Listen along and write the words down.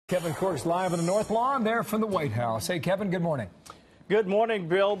Kevin Cork's live on the North Lawn there from the White House. Hey, Kevin, good morning. Good morning,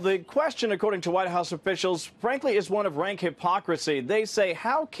 Bill. The question, according to White House officials, frankly, is one of rank hypocrisy. They say,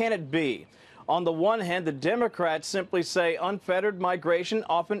 how can it be? On the one hand, the Democrats simply say unfettered migration,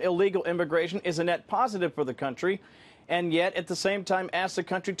 often illegal immigration, is a net positive for the country, and yet at the same time ask the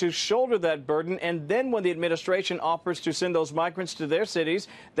country to shoulder that burden. And then when the administration offers to send those migrants to their cities,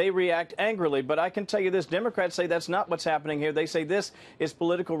 they react angrily. But I can tell you this, Democrats say that's not what's happening here. They say this is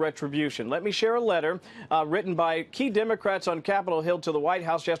political retribution. Let me share a letter written by key Democrats on Capitol Hill to the White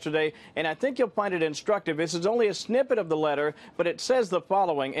House yesterday, and I think you'll find it instructive. This is only a snippet of the letter, but it says the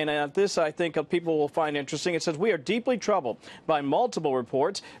following, and this I think people will find interesting. It says, "We are deeply troubled by multiple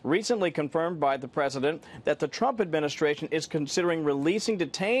reports recently confirmed by the president that the Trump administration is considering releasing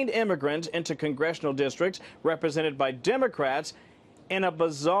detained immigrants into congressional districts represented by Democrats in a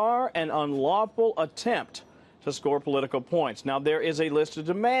bizarre and unlawful attempt to score political points." Now, there is a list of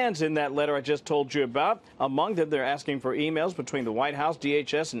demands in that letter I just told you about. Among them, they're asking for emails between the White House,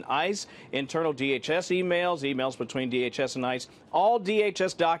 DHS, and ICE, internal DHS emails, emails between DHS and ICE, all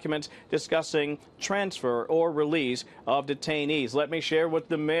DHS documents discussing transfer or release of detainees. Let me share what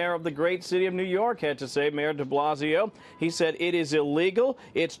the mayor of the great city of New York had to say, Mayor de Blasio. He said, "It is illegal.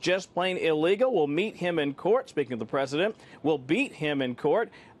 It's just plain illegal. We'll meet him in court." Speaking of the president, we'll beat him in court.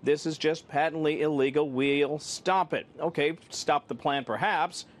 This is just patently illegal. We'll stop it. Okay, stop the plan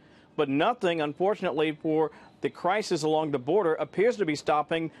perhaps, but nothing, unfortunately, for the crisis along the border appears to be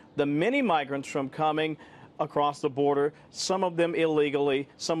stopping the many migrants from coming across the border, some of them illegally,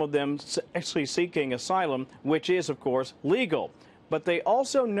 some of them actually seeking asylum, which is, of course, legal. But they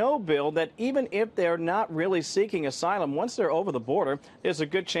also know, Bill, that even if they're not really seeking asylum, once they're over the border, there's a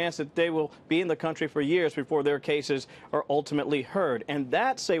good chance that they will be in the country for years before their cases are ultimately heard. And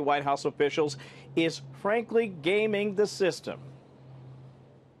that, say White House officials, is frankly gaming the system.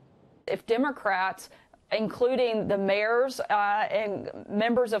 If Democrats, including the mayors and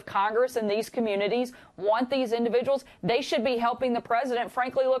members of Congress in these communities, want these individuals, they should be helping the president,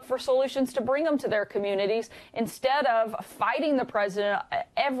 frankly, look for solutions to bring them to their communities instead of fighting the president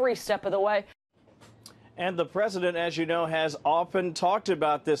every step of the way. And the president, as you know, has often talked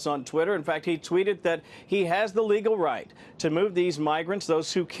about this on Twitter. In fact, he tweeted that he has the legal right to move these migrants,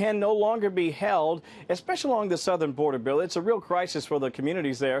 those who can no longer be held, especially along the southern border, Bill. It's a real crisis for the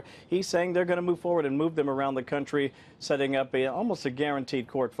communities there. He's saying they're going to move forward and move them around the country, setting up almost a guaranteed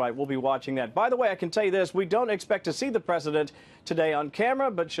court fight. We'll be watching that. By the way, I can tell you this. We don't expect to see the president today on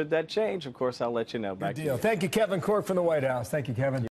camera, but should that change, of course, I'll let you know. Good deal. Thank you, Kevin Cork from the White House. Thank you, Kevin.